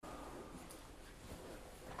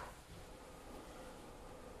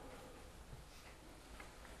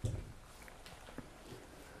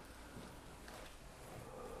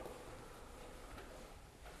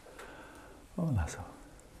Hola.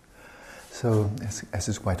 So, as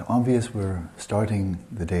is quite obvious, we're starting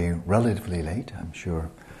the day relatively late. I'm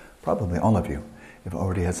sure probably all of you have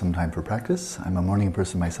already had some time for practice. I'm a morning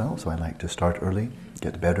person myself, so I like to start early,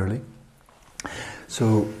 get to bed early.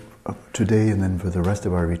 So today and then for the rest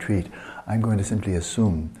of our retreat, I'm going to simply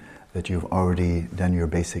assume that you've already done your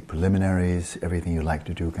basic preliminaries, everything you like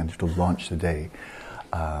to do kind of to launch the day.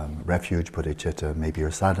 Refuge, bodhicitta, maybe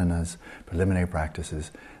your sadhanas, preliminary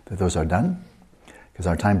practices, that those are done. Because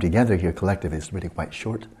our time together here collective is really quite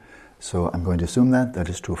short. So I'm going to assume that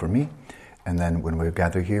is true for me. And then when we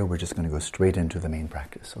gather here, we're just going to go straight into the main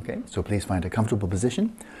practice, okay? So please find a comfortable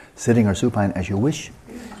position, sitting or supine as you wish.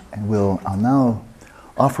 And I'll now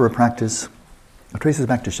offer a practice. I'll trace this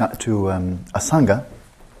back to Asanga.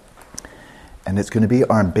 And it's going to be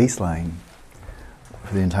our baseline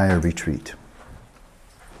for the entire retreat.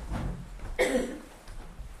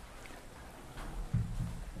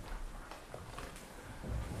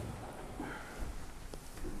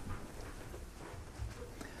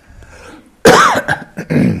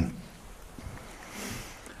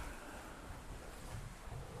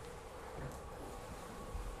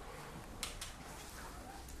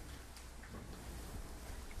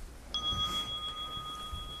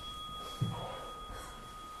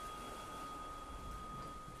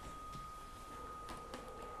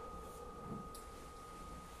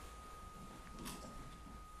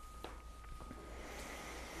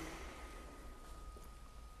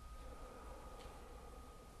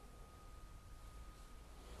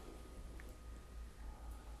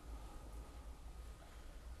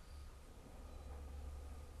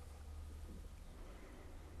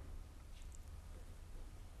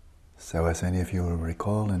 So as any of you will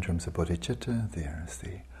recall, in terms of bodhicitta, there's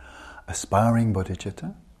the aspiring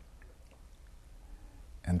bodhicitta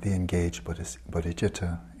and the engaged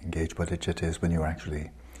bodhicitta. Engaged bodhicitta is when you're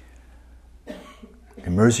actually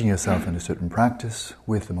immersing yourself in a certain practice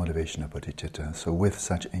with the motivation of bodhicitta. So with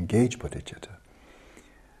such engaged bodhicitta,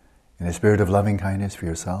 in a spirit of loving kindness for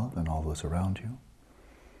yourself and all those around you,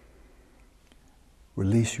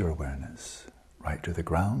 release your awareness right to the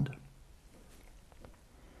ground,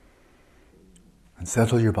 and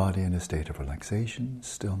settle your body in a state of relaxation,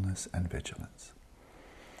 stillness, and vigilance.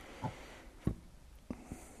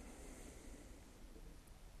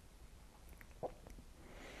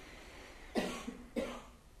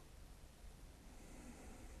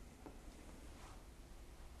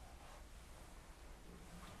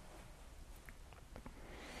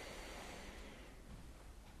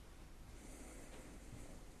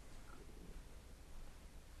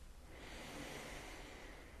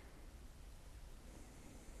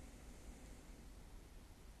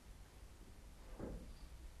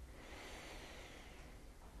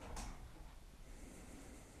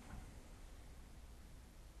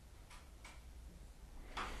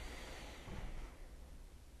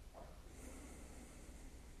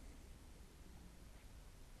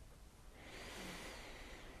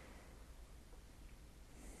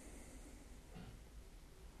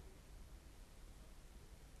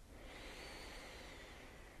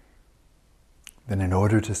 Then in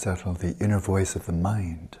order to settle the inner voice of the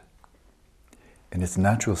mind in its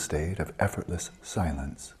natural state of effortless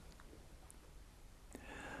silence,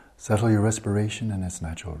 settle your respiration in its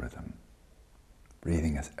natural rhythm,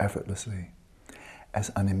 breathing as effortlessly, as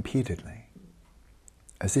unimpededly,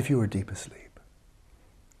 as if you were deep asleep,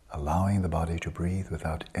 allowing the body to breathe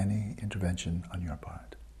without any intervention on your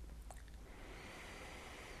part.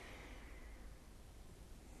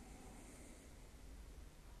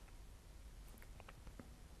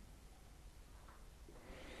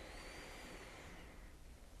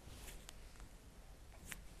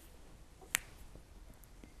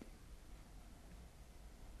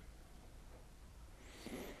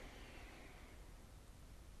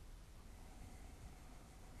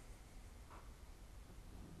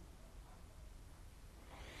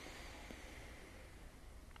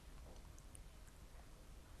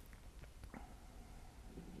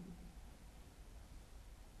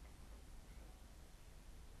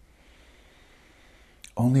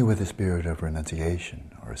 Only with a spirit of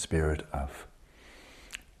renunciation or a spirit of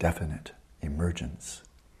definite emergence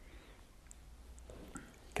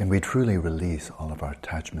can we truly release all of our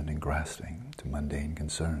attachment and grasping to mundane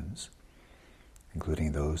concerns,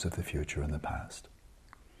 including those of the future and the past.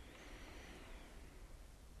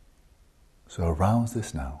 So arouse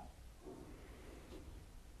this now,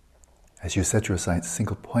 as you set your sights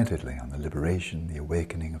single-pointedly on the liberation, the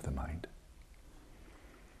awakening of the mind.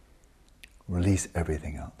 Release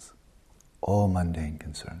everything else, all mundane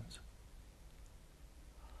concerns.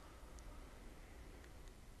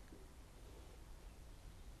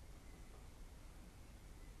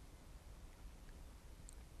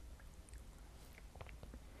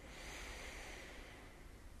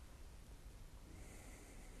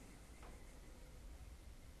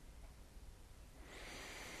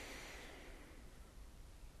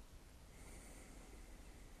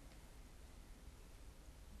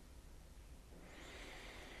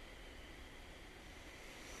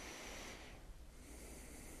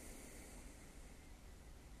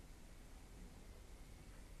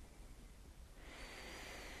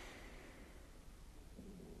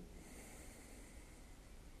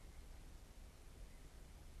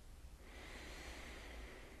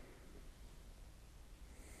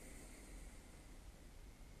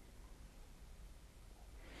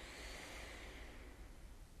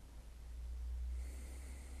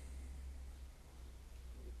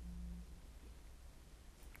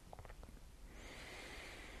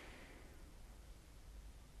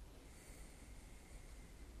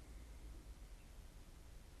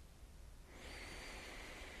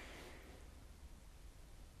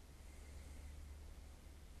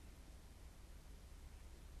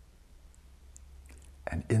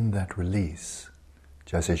 in that release,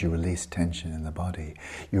 just as you release tension in the body,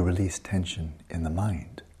 you release tension in the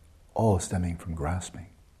mind, all stemming from grasping.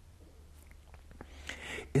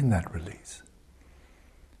 In that release,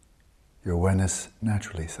 your awareness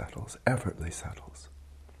naturally settles, effortlessly settles,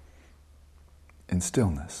 in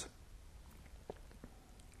stillness.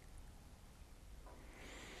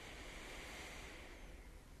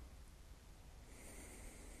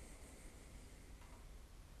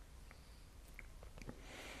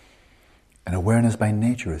 And awareness by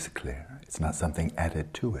nature is clear. It's not something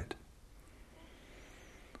added to it.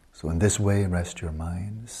 So in this way, rest your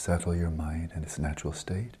mind, settle your mind in its natural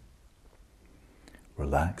state,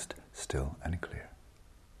 relaxed, still, and clear.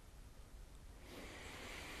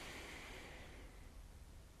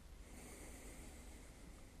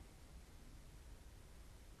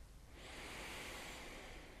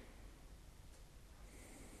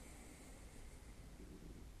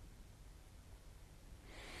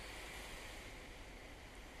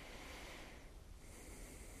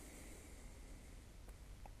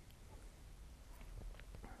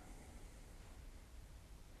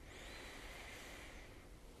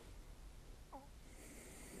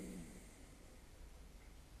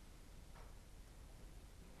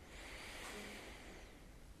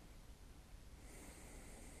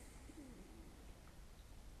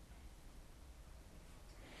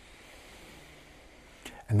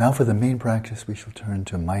 And now for the main practice, we shall turn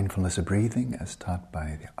to mindfulness of breathing as taught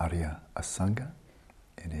by the Arya Asanga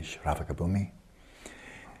in his Shravaka Bhumi,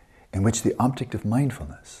 in which the object of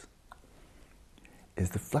mindfulness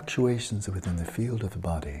is the fluctuations within the field of the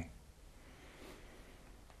body,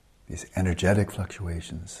 these energetic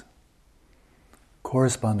fluctuations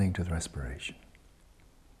corresponding to the respiration,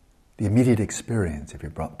 the immediate experience of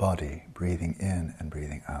your body breathing in and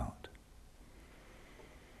breathing out.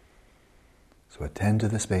 So attend to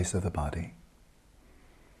the space of the body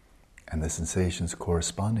and the sensations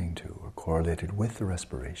corresponding to or correlated with the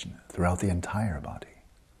respiration throughout the entire body.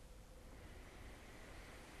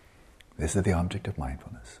 This is the object of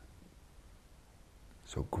mindfulness.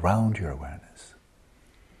 So ground your awareness.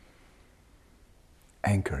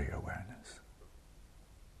 Anchor your awareness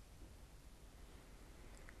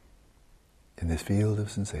in this field of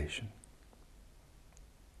sensation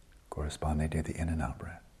corresponding to the in and out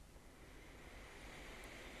breath.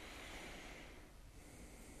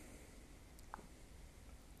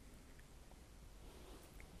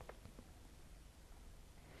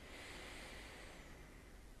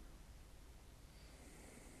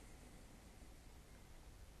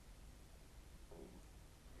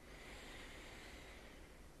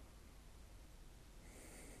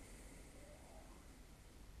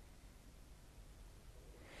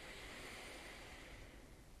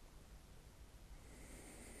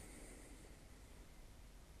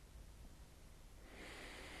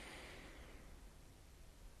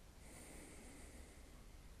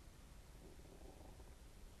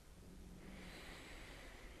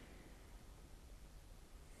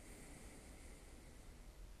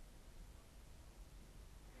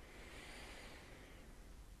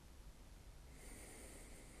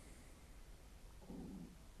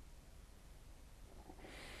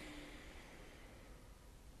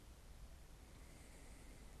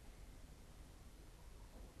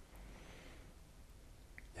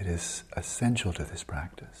 It is essential to this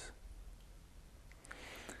practice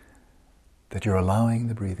that you're allowing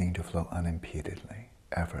the breathing to flow unimpededly,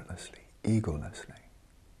 effortlessly, egolessly.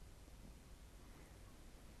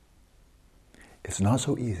 It's not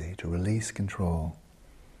so easy to release control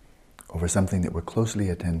over something that we're closely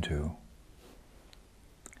attend to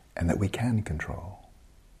and that we can control.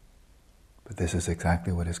 But this is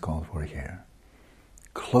exactly what is called for here.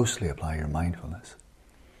 Closely apply your mindfulness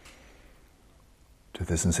to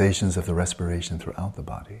the sensations of the respiration throughout the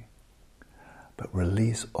body, but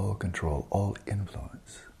release all control, all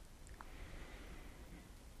influence.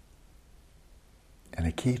 And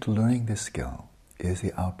a key to learning this skill is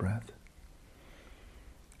the out-breath,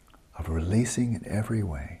 of releasing in every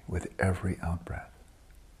way with every out-breath.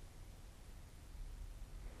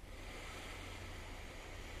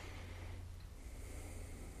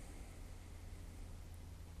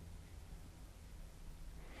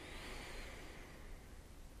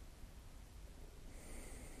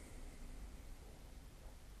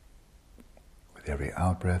 With every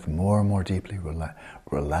out-breath, more and more deeply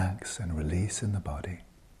relax and release in the body,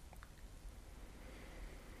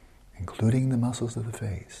 including the muscles of the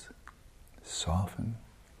face. Soften,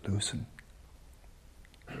 loosen.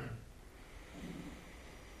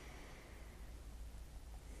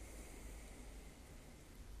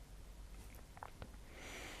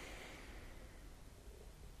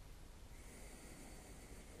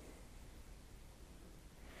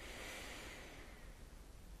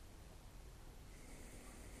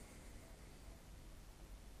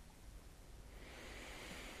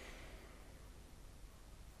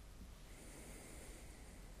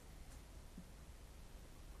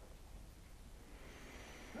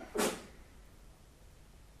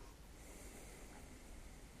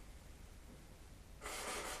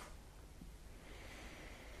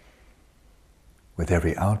 With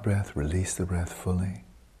every out-breath, release the breath fully,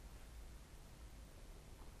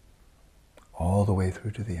 all the way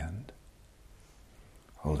through to the end,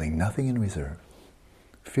 holding nothing in reserve,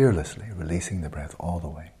 fearlessly releasing the breath all the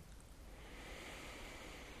way.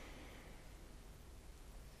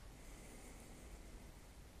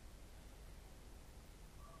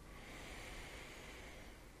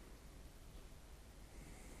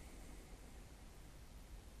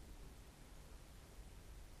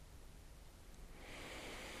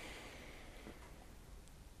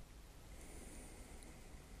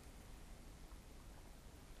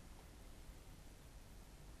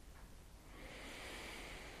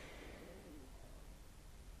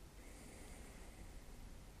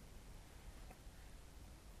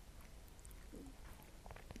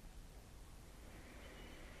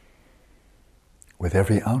 With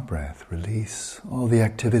every out-breath, release all the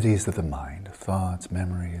activities of the mind, thoughts,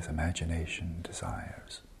 memories, imagination,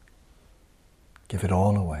 desires. Give it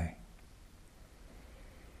all away.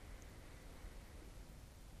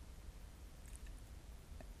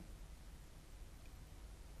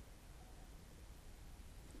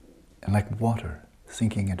 And like water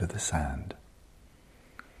sinking into the sand,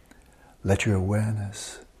 let your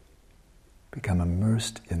awareness become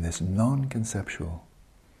immersed in this non-conceptual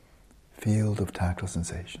field of tactile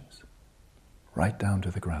sensations, right down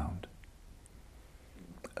to the ground.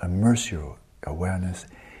 Immerse your awareness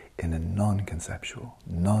in a non-conceptual,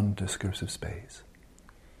 non-discursive space.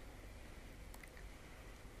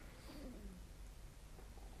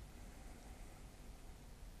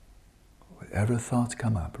 Whatever thoughts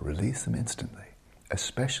come up, release them instantly,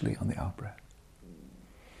 especially on the out-breath.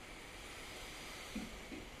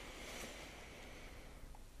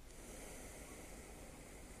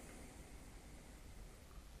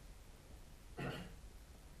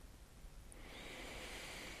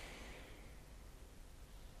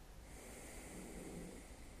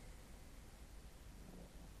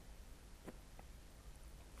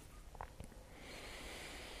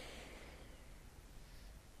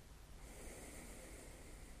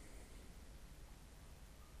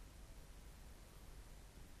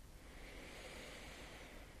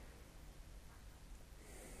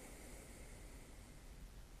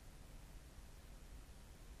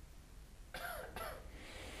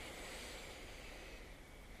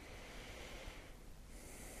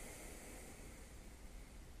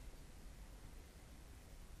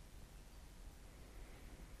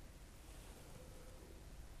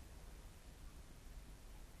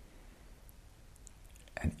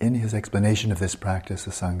 And in his explanation of this practice,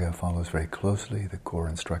 Asanga follows very closely the core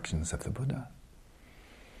instructions of the Buddha.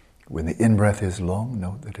 When the in-breath is long,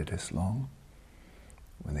 note that it is long.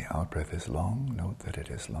 When the out-breath is long, note that it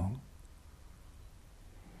is long.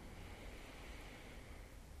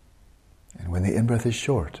 And when the in-breath is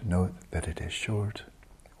short, note that it is short.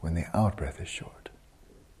 When the out-breath is short,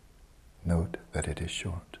 note that it is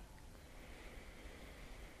short.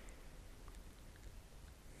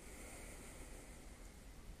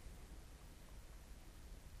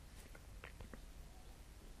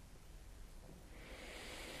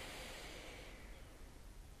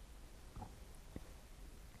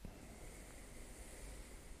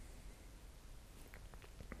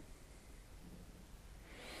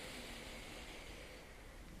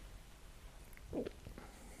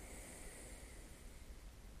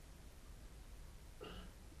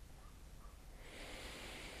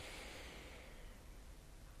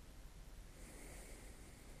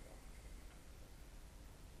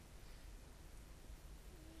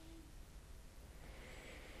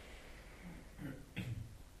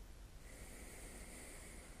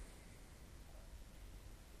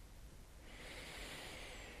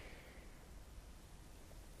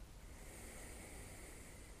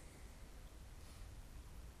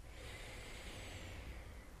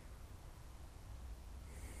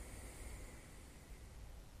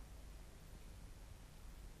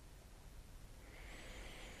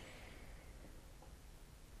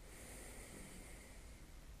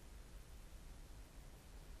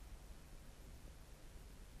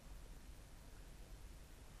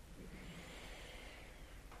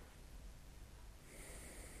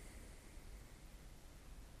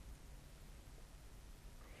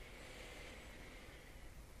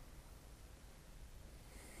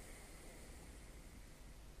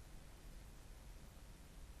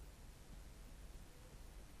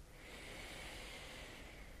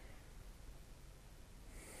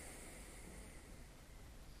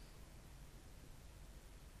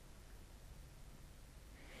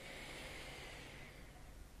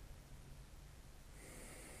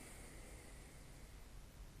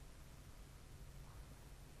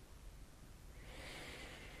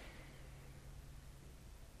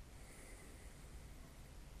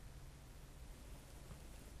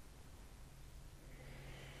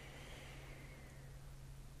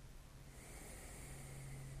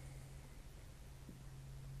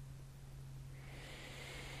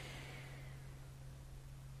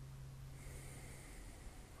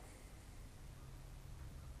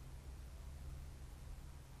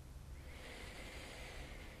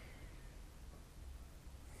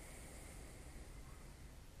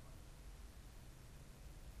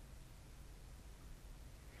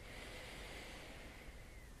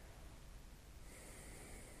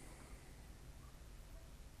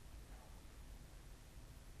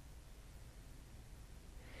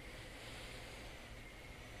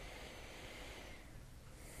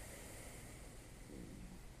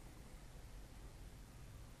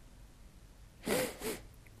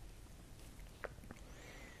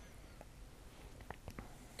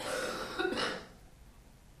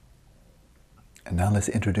 now let's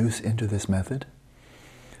introduce into this method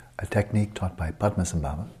a technique taught by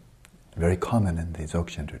Padmasambhava, very common in the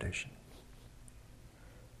Dzogchen tradition,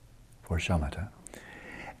 for shamatha,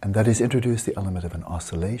 and that is introduce the element of an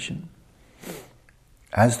oscillation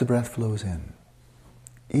as the breath flows in.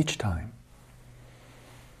 Each time,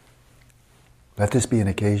 let this be an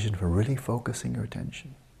occasion for really focusing your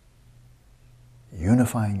attention,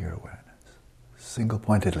 unifying your awareness,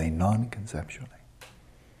 single-pointedly, non-conceptually.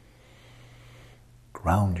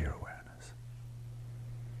 Ground your awareness.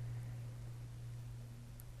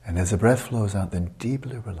 And as the breath flows out, then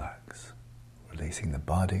deeply relax, releasing the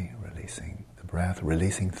body, releasing the breath,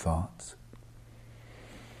 releasing thoughts.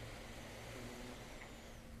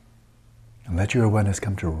 And let your awareness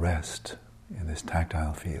come to rest in this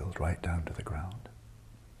tactile field, right down to the ground.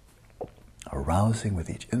 Arousing with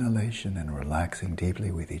each inhalation and relaxing deeply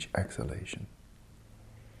with each exhalation.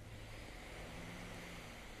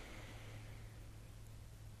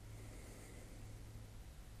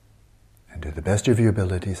 And to the best of your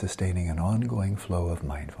ability, sustaining an ongoing flow of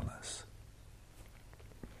mindfulness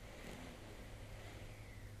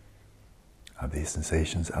of these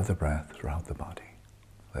sensations of the breath throughout the body.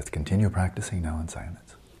 Let's continue practicing now in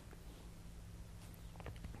silence.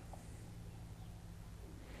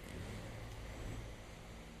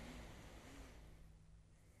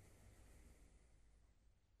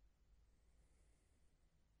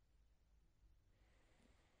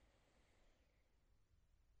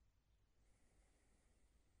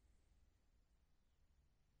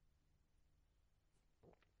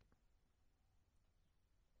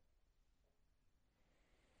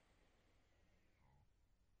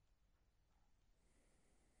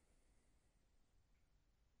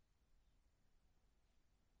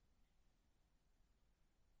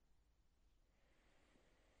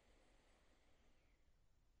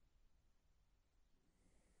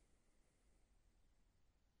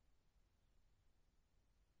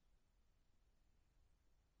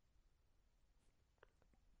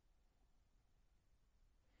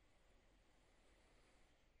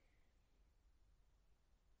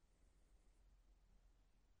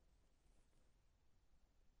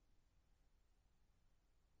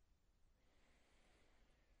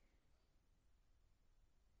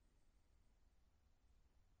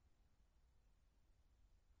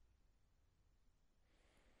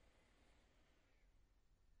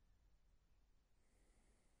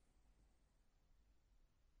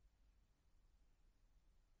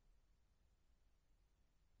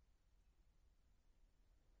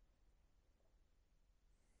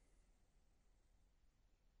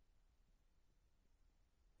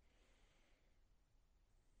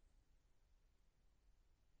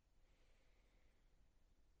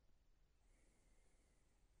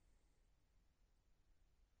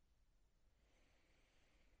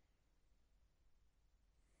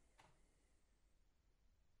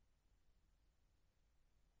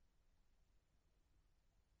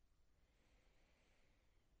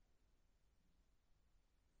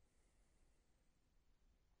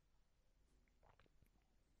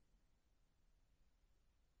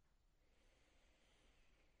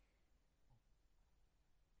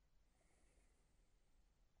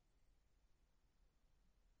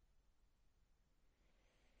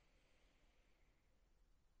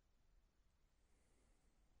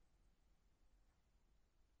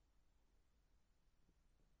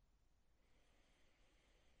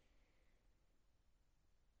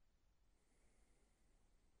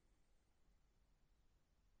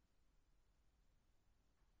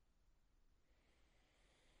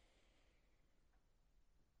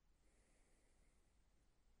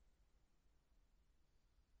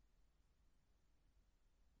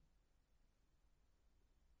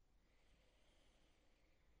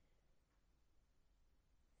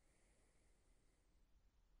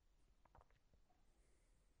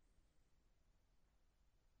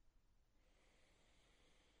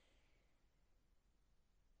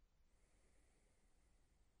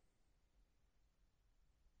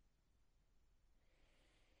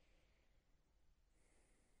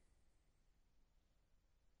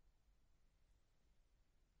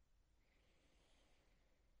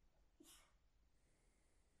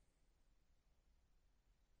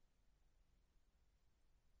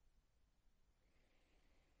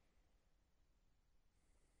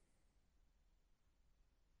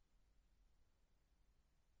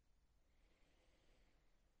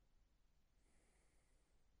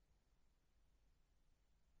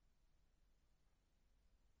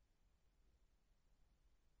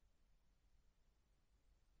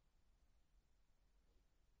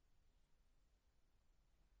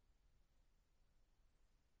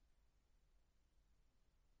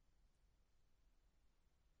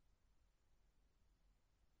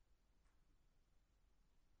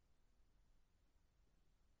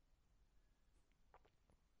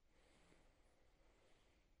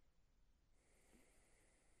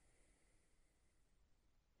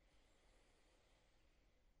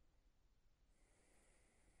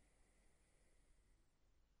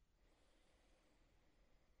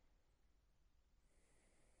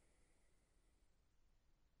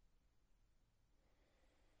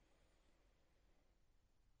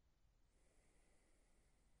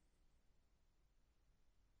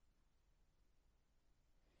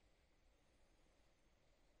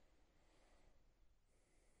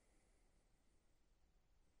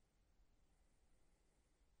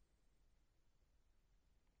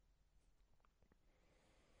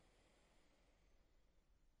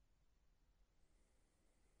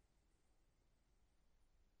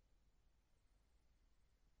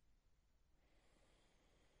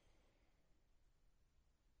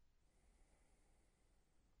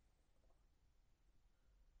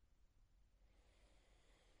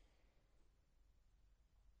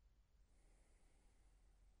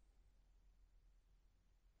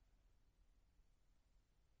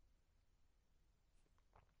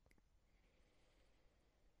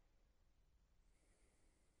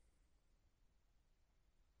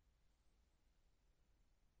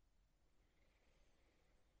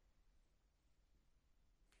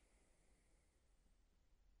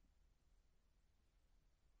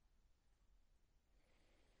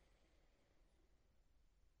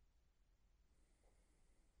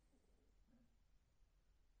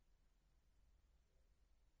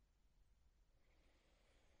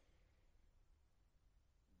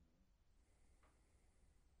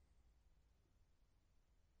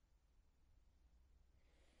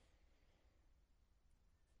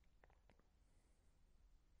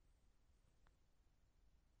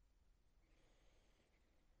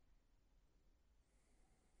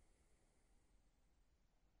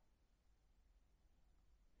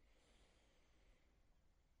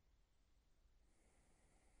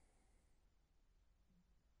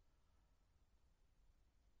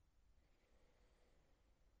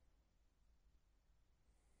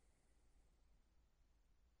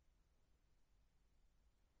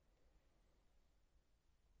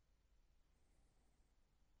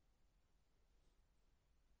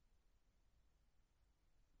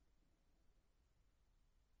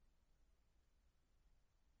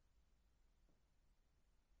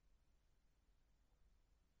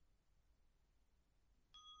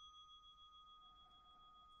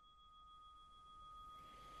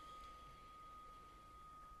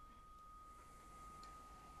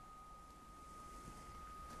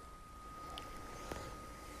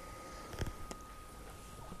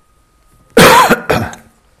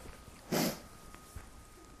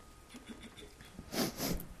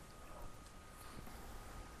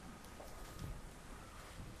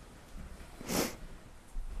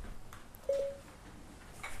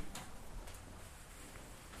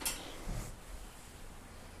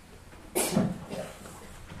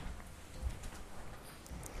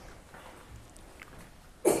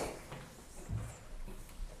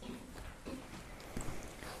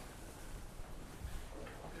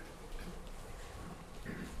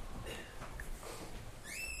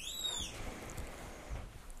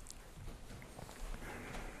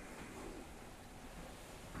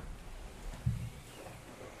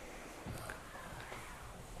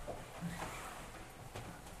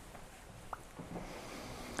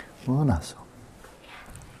 Monaso.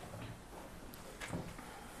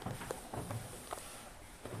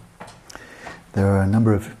 There are a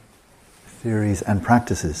number of theories and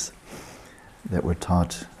practices that were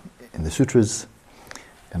taught in the sutras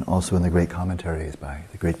and also in the great commentaries by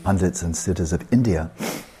the great pundits and siddhas of India,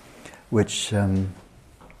 which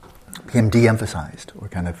became de-emphasized or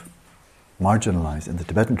kind of marginalized in the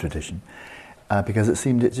Tibetan tradition because it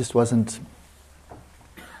seemed it just wasn't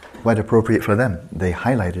quite appropriate for them. They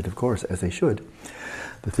highlighted, of course, as they should,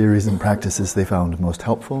 the theories and practices they found most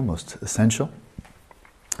helpful, most essential,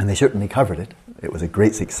 and they certainly covered it. It was a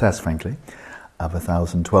great success, frankly, of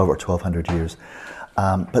 1,012 or 1,200 years.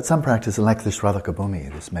 But some practices, like the Shravaka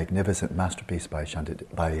Bhumi, this magnificent masterpiece by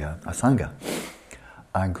Asanga,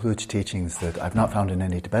 includes teachings that I've not found in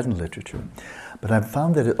any Tibetan literature. But I've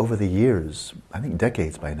found that over the years, I think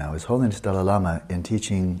decades by now, His Holiness Dalai Lama, in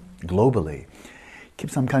teaching globally,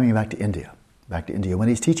 keeps on coming back to India. When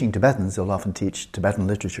he's teaching Tibetans, he'll often teach Tibetan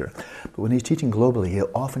literature. But when he's teaching globally, he'll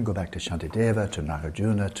often go back to Shantideva, to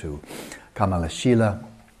Nagarjuna, to Kamalashila.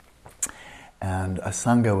 And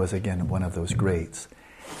Asanga was, again, one of those greats.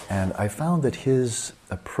 And I found that his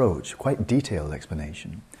approach, quite detailed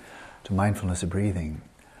explanation, to mindfulness of breathing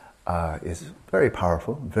is very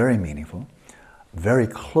powerful, very meaningful, very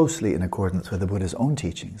closely in accordance with the Buddha's own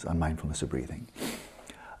teachings on mindfulness of breathing.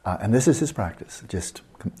 And this is his practice. Just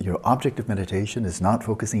your object of meditation is not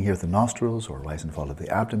focusing here at the nostrils or rise and fall of the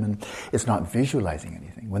abdomen. It's not visualizing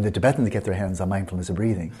anything. When the Tibetans get their hands on mindfulness of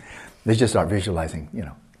breathing, they just start visualizing,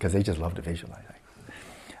 because they just love to visualize.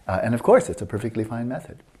 And of course, it's a perfectly fine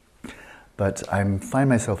method. But I find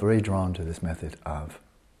myself very drawn to this method of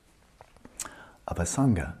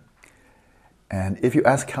Asanga. And if you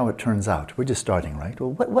ask how it turns out, we're just starting, right?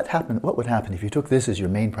 Well, what would happen if you took this as your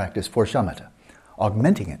main practice for shamatha?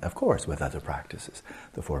 Augmenting it, of course, with other practices,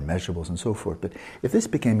 the four measurables and so forth. But if this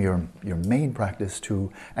became your main practice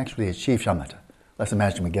to actually achieve shamatha, let's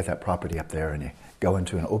imagine we get that property up there and you go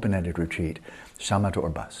into an open-ended retreat, shamatha or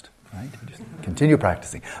bust, right? You just continue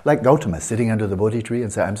practicing. Like Gautama sitting under the Bodhi tree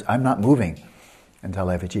and say, I'm not moving until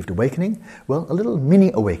I've achieved awakening. Well, a little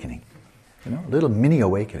mini awakening, a little mini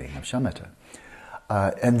awakening of shamatha.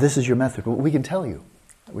 And this is your method. Well, we can tell you,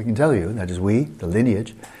 that is we, the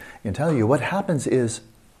lineage, can tell you what happens is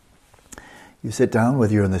you sit down,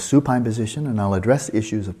 whether you're in the supine position, and I'll address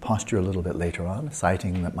issues of posture a little bit later on,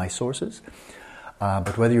 citing my sources.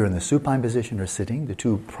 But whether you're in the supine position or sitting, the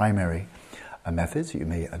two primary methods you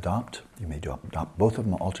may adopt both of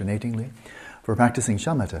them alternatingly for practicing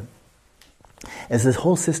shamatha. As this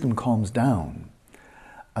whole system calms down,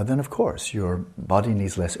 then of course your body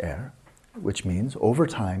needs less air, which means over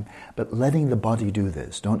time, but letting the body do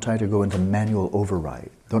this. Don't try to go into manual override.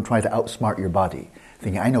 Don't try to outsmart your body,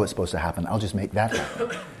 thinking, I know what's supposed to happen, I'll just make that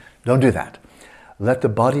happen. Don't do that. Let the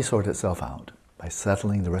body sort itself out by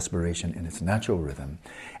settling the respiration in its natural rhythm.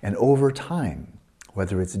 And over time,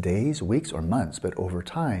 whether it's days, weeks, or months, but over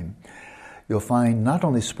time, you'll find not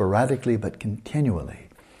only sporadically, but continually,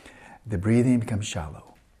 the breathing becomes shallow,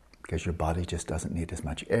 because your body just doesn't need as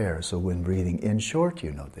much air. So when breathing in short,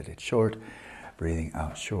 you know that it's short. Breathing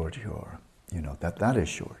out short, you know that is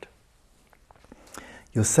short.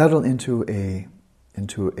 You'll settle into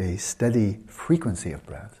a steady frequency of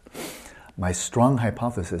breath. My strong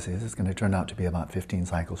hypothesis is it's going to turn out to be about 15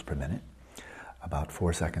 cycles per minute, about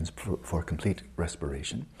 4 seconds for complete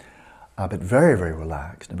respiration, but very, very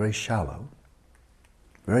relaxed and very shallow,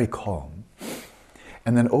 very calm.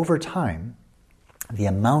 And then over time, the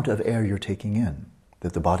amount of air you're taking in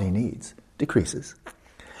that the body needs decreases.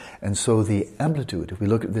 And so the amplitude, if we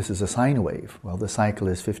look at this as a sine wave, well, the cycle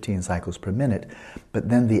is 15 cycles per minute, but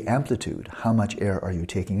then the amplitude, how much air are you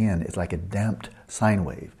taking in, is like a damped sine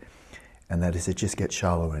wave. And that is, it just gets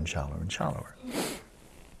shallower and shallower and shallower.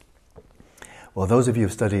 Well, those of you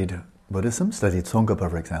who've studied Buddhism, studied Tsongkhapa,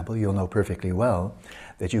 for example, you'll know perfectly well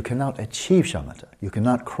that you cannot achieve shamatha. You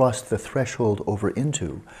cannot cross the threshold over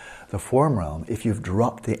into the form realm if you've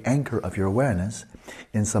dropped the anchor of your awareness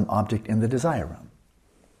in some object in the desire realm.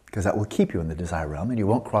 Because that will keep you in the desire realm and you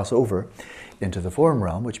won't cross over into the form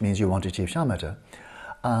realm, which means you won't achieve shamatha.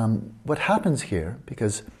 What happens here,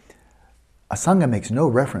 because Asanga makes no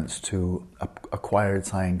reference to acquired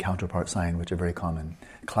sign, counterpart sign, which are very common,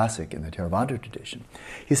 classic in the Theravada tradition.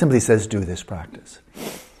 He simply says, do this practice.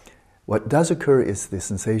 What does occur is the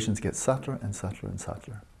sensations get subtler and subtler and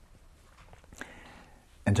subtler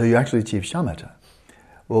until you actually achieve shamatha.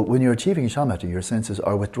 Well, when you're achieving shamatha, your senses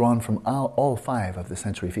are withdrawn from all 5 of the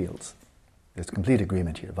sensory fields. There's complete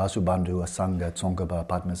agreement here. Vasubandhu, Asanga, Tsongkhapa,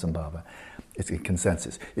 Padmasambhava. It's a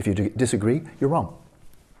consensus. If you disagree, you're wrong.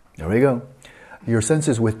 There we go. Your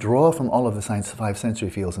senses withdraw from all of the five sensory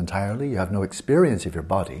fields entirely. You have no experience of your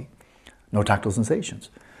body, no tactile sensations.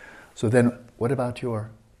 So then, what about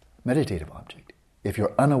your meditative object? If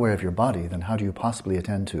you're unaware of your body, then how do you possibly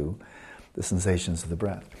attend to the sensations of the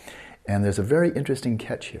breath? And there's a very interesting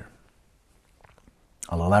catch here.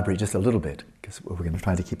 I'll elaborate just a little bit, because we're going to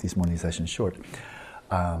try to keep these morning sessions short.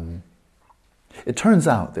 It turns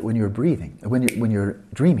out that when you're breathing, when you're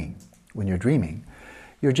dreaming,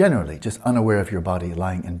 you're generally just unaware of your body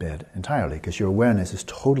lying in bed entirely, because your awareness is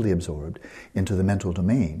totally absorbed into the mental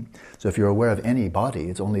domain. So if you're aware of any body,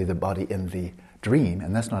 it's only the body in the dream,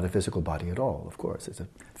 and that's not a physical body at all, of course. It's a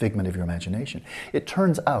figment of your imagination. It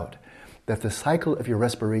turns out that the cycle of your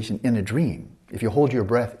respiration in a dream, if you hold your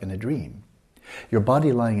breath in a dream, your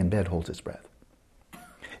body lying in bed holds its breath.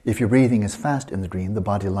 If your breathing is fast in the dream, the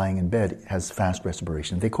body lying in bed has fast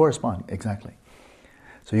respiration. They correspond exactly.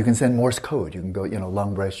 So you can send Morse code. You can go,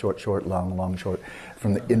 long breath, short, short, long, long, short,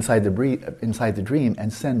 from inside the dream,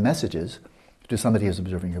 and send messages to somebody who's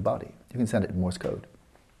observing your body. You can send it in Morse code.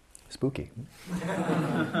 Spooky.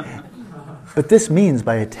 But this means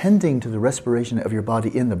by attending to the respiration of your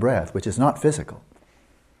body in the breath, which is not physical,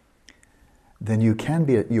 then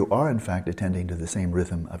you are in fact attending to the same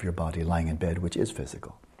rhythm of your body lying in bed, which is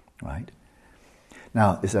physical, right?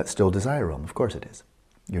 Now, is that still desire realm? Of course it is.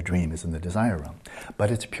 Your dream is in the desire realm, but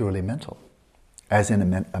it's purely mental, as in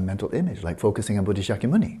a mental image, like focusing on Buddha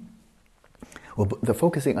Shakyamuni. Well, the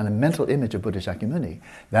focusing on a mental image of Buddha Shakyamuni,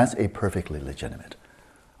 that's a perfectly legitimate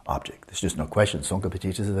object. There's just no question. Tsongkhapa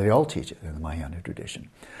teaches that they all teach it in the Mahayana tradition.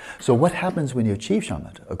 So what happens when you achieve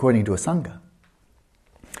shamatha, according to Asanga?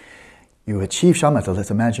 You achieve shamatha,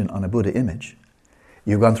 let's imagine, on a Buddha image.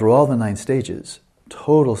 You've gone through all the 9 stages,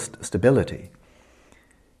 total stability,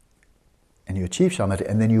 and you achieve shamatha,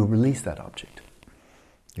 and then you release that object.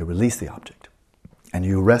 You release the object. And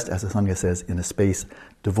you rest, as Asanga says, in a space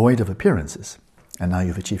devoid of appearances. And now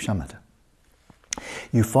you've achieved shamatha.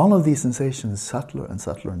 You follow these sensations subtler and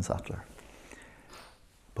subtler and subtler.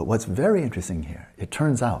 But what's very interesting here, it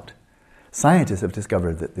turns out, scientists have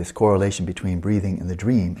discovered that this correlation between breathing in the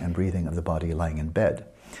dream and breathing of the body lying in bed.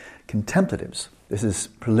 Contemplatives, this is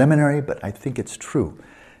preliminary, but I think it's true.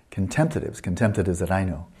 Contemplatives that I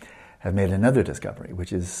know, have made another discovery,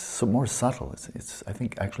 which is more subtle. It's I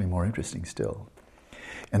think, actually more interesting still.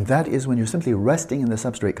 And that is when you're simply resting in the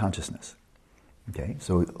substrate consciousness. Okay,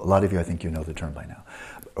 so a lot of you, I think you know the term by now,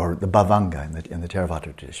 or the bhavanga in the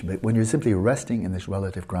Theravada tradition. But when you're simply resting in this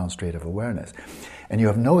relative ground state of awareness, and you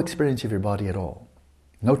have no experience of your body at all,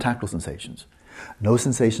 no tactile sensations, no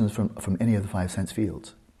sensations from any of the 5 sense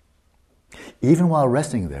fields, even while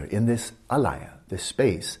resting there in this alaya, this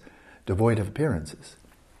space devoid of appearances,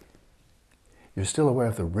 you're still aware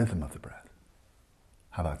of the rhythm of the breath.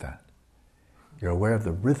 How about that? You're aware of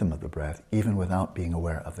the rhythm of the breath even without being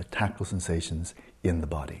aware of the tactile sensations in the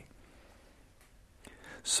body.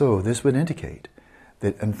 So this would indicate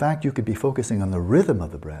that in fact you could be focusing on the rhythm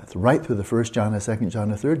of the breath right through the first jhana, second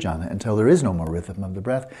jhana, third jhana until there is no more rhythm of the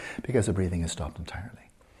breath because the breathing is stopped entirely.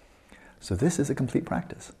 So this is a complete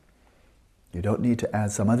practice. You don't need to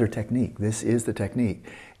add some other technique. This is the technique.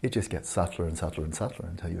 It just gets subtler and subtler and subtler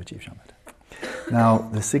until you achieve shamatha. Now,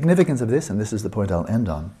 the significance of this, and this is the point I'll end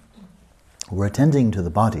on, we're attending to the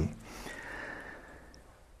body.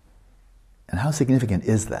 And how significant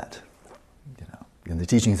is that? In the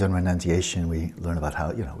teachings on renunciation, we learn about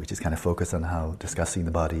how, we just kind of focus on how disgusting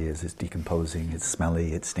the body is. It's decomposing, it's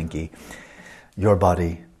smelly, it's stinky. Your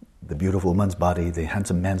body, the beautiful woman's body, the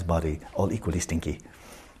handsome man's body, all equally stinky,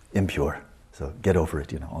 impure. So get over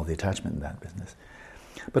it, all the attachment in that business.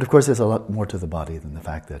 But of course, there's a lot more to the body than the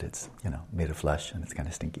fact that it's, made of flesh and it's kind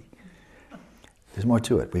of stinky. There's more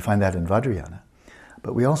to it. We find that in Vajrayana.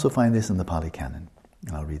 But we also find this in the Pali Canon.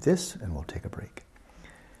 And I'll read this and we'll take a break.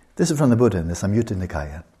 This is from the Buddha in the Samyutta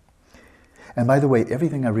Nikaya. And by the way,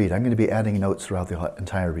 everything I read, I'm going to be adding notes throughout the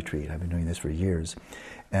entire retreat. I've been doing this for years.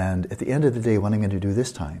 And at the end of the day, what I'm going to do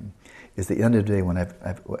this time is the end of the day when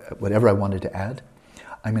I've whatever I wanted to add,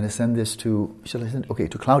 I'm going to send this to,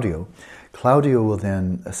 to Claudio. Claudio will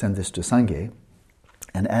then send this to Sangye.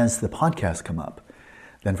 And as the podcasts come up,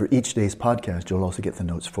 then for each day's podcast, you'll also get the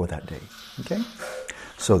notes for that day. Okay?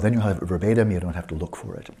 So then you'll have it verbatim, you don't have to look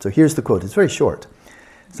for it. So here's the quote. It's very short.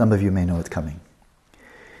 Some of you may know it's coming.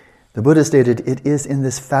 The Buddha stated, "It is in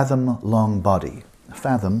this fathom-long body." A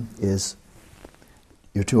fathom is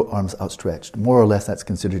your 2 arms outstretched. More or less, that's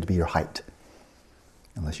considered to be your height,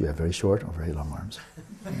 unless you have very short or very long arms.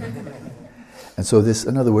 And so this,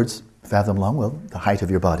 in other words, fathom-long, well, the height of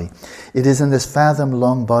your body. It is in this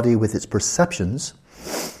fathom-long body with its perceptions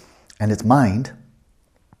and its mind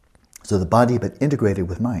So the body, but integrated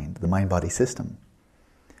with mind, the mind-body system,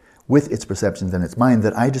 with its perceptions and its mind,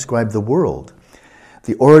 that I describe the world,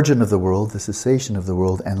 the origin of the world, the cessation of the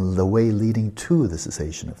world, and the way leading to the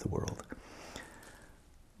cessation of the world.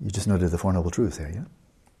 You just noted the Four Noble Truths there, yeah?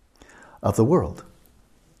 Of the world.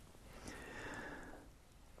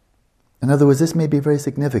 In other words, this may be very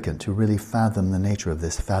significant to really fathom the nature of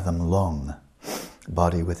this fathom-long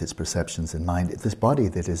body with its perceptions in mind. This body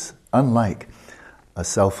that is unlike a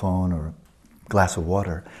cell phone or a glass of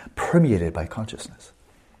water, permeated by consciousness.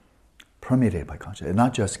 Permeated by consciousness. And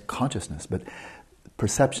not just consciousness, but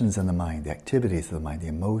perceptions in the mind, the activities of the mind, the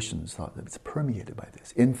emotions, thought, it's permeated by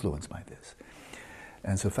this, influenced by this.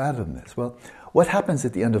 And so fathom this. Well, what happens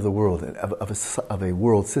at the end of the world, of a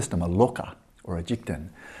world system, a loka or a jikten?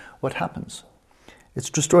 What happens? It's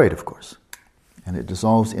destroyed, of course, and it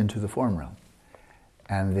dissolves into the form realm.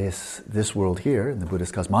 And this world here, in the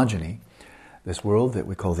Buddhist cosmogony, this world that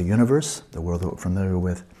we call the universe, the world that we're familiar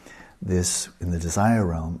with, this, in the desire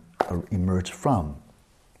realm, emerged from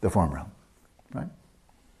the form realm, right?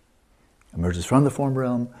 Emerges from the form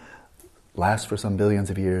realm, lasts for some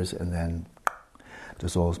billions of years, and then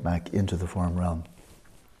dissolves back into the form realm.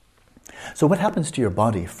 So what happens to your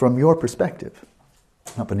body from your perspective?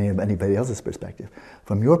 Not from anybody else's perspective.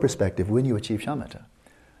 From your perspective, when you achieve shamatha,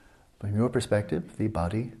 from your perspective, the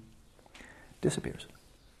body disappears.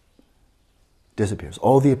 Disappears.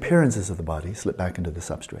 All the appearances of the body slip back into the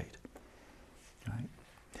substrate. Right?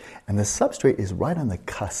 And the substrate is right on the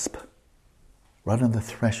cusp, right on the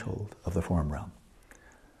threshold of the form realm.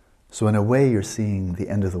 So in a way, you're seeing the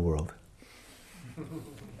end of the world,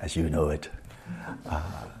 as you know it.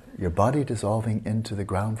 Your body dissolving into the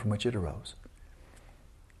ground from which it arose.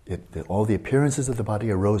 All the appearances of the body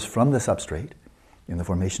arose from the substrate in the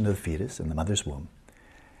formation of the fetus in the mother's womb.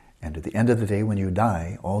 And at the end of the day, when you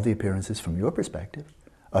die, all the appearances from your perspective,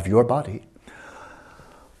 of your body,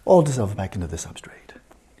 all dissolve back into the substrate.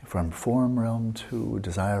 From form realm to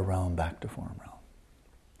desire realm, back to form realm.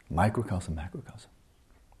 Microcosm, macrocosm.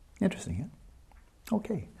 Interesting, yeah?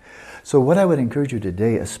 Okay. So what I would encourage you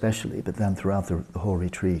today especially, but then throughout the whole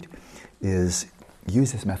retreat, is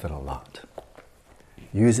use this method a lot.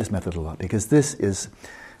 Use this method a lot, because this is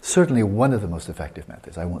certainly one of the most effective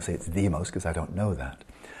methods. I won't say it's the most, because I don't know that.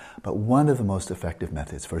 But one of the most effective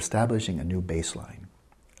methods for establishing a new baseline,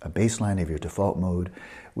 a baseline of your default mode,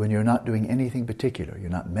 when you're not doing anything particular. You're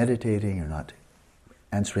not meditating, you're not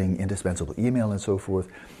answering indispensable email and so forth.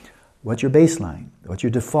 What's your baseline? What's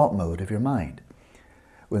your default mode of your mind?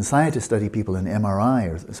 When scientists study people in MRI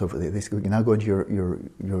or so forth, they now go into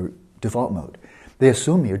your default mode. They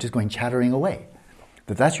assume you're just going chattering away.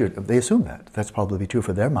 They assume that. That's probably true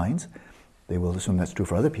for their minds. They will assume that's true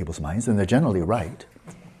for other people's minds, and they're generally right.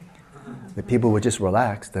 If people would just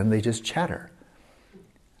relax, then they just chatter.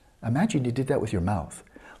 Imagine you did that with your mouth.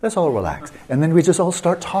 Let's all relax. And then we just all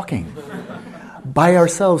start talking by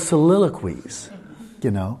ourselves, soliloquies,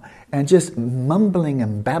 and just mumbling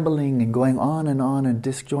and babbling and going on and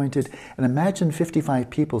disjointed. And imagine 55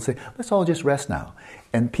 people say, let's all just rest now.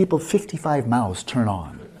 And 55 mouths turn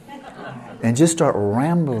on and just start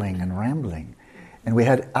rambling and rambling. And we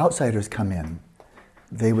had outsiders come in.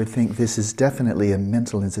 They would think this is definitely a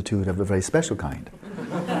mental institute of a very special kind.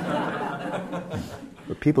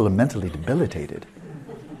 Where people are mentally debilitated.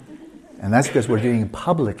 And that's because we're doing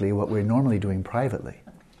publicly what we're normally doing privately.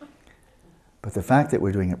 But the fact that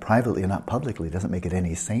we're doing it privately and not publicly doesn't make it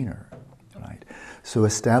any saner, right? So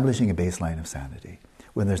establishing a baseline of sanity.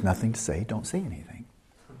 When there's nothing to say, don't say anything.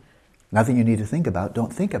 Nothing you need to think about,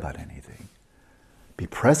 don't think about anything. Be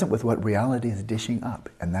present with what reality is dishing up,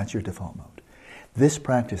 and that's your default mode. This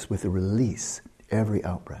practice with the release, every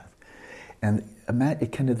out-breath. And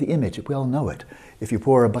it kind of the image, we all know it. If you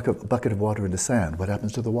pour a bucket of water into sand, what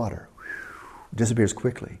happens to the water? It disappears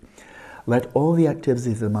quickly. Let all the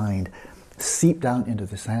activities of the mind seep down into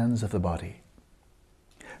the sands of the body.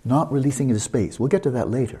 Not releasing into space. We'll get to that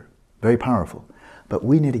later. Very powerful. But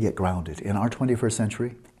we need to get grounded. In our 21st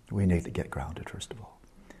century, we need to get grounded, first of all.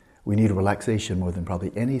 We need relaxation more than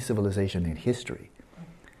probably any civilization in history.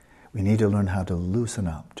 We need to learn how to loosen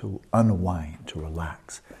up, to unwind, to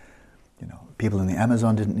relax. People in the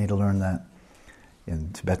Amazon didn't need to learn that.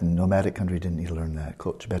 In Tibetan nomadic country didn't need to learn that.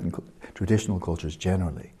 Tibetan traditional cultures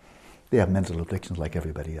generally. They have mental afflictions like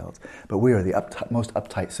everybody else. But we are the most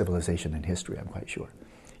uptight civilization in history, I'm quite sure.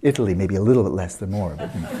 Italy, maybe a little bit less than more,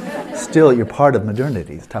 but still you're part of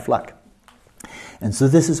modernity. It's tough luck. And so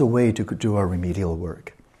this is a way to do our remedial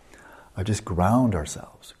work. Just ground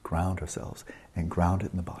ourselves, and ground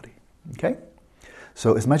it in the body. Okay?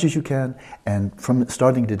 So as much as you can, and from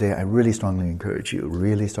starting today, I really strongly encourage you,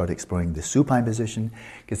 really start exploring the supine position,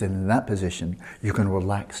 because in that position, you can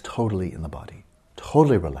relax totally in the body.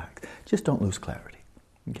 Totally relax. Just don't lose clarity.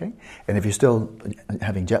 Okay? And if you're still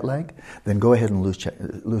having jet lag, then go ahead and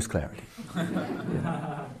lose clarity.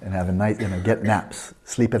 And have a night, get naps,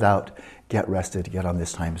 sleep it out, get rested, get on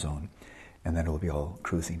this time zone, and then we'll be all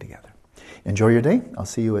cruising together. Enjoy your day. I'll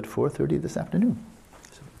see you at 4:30 this afternoon.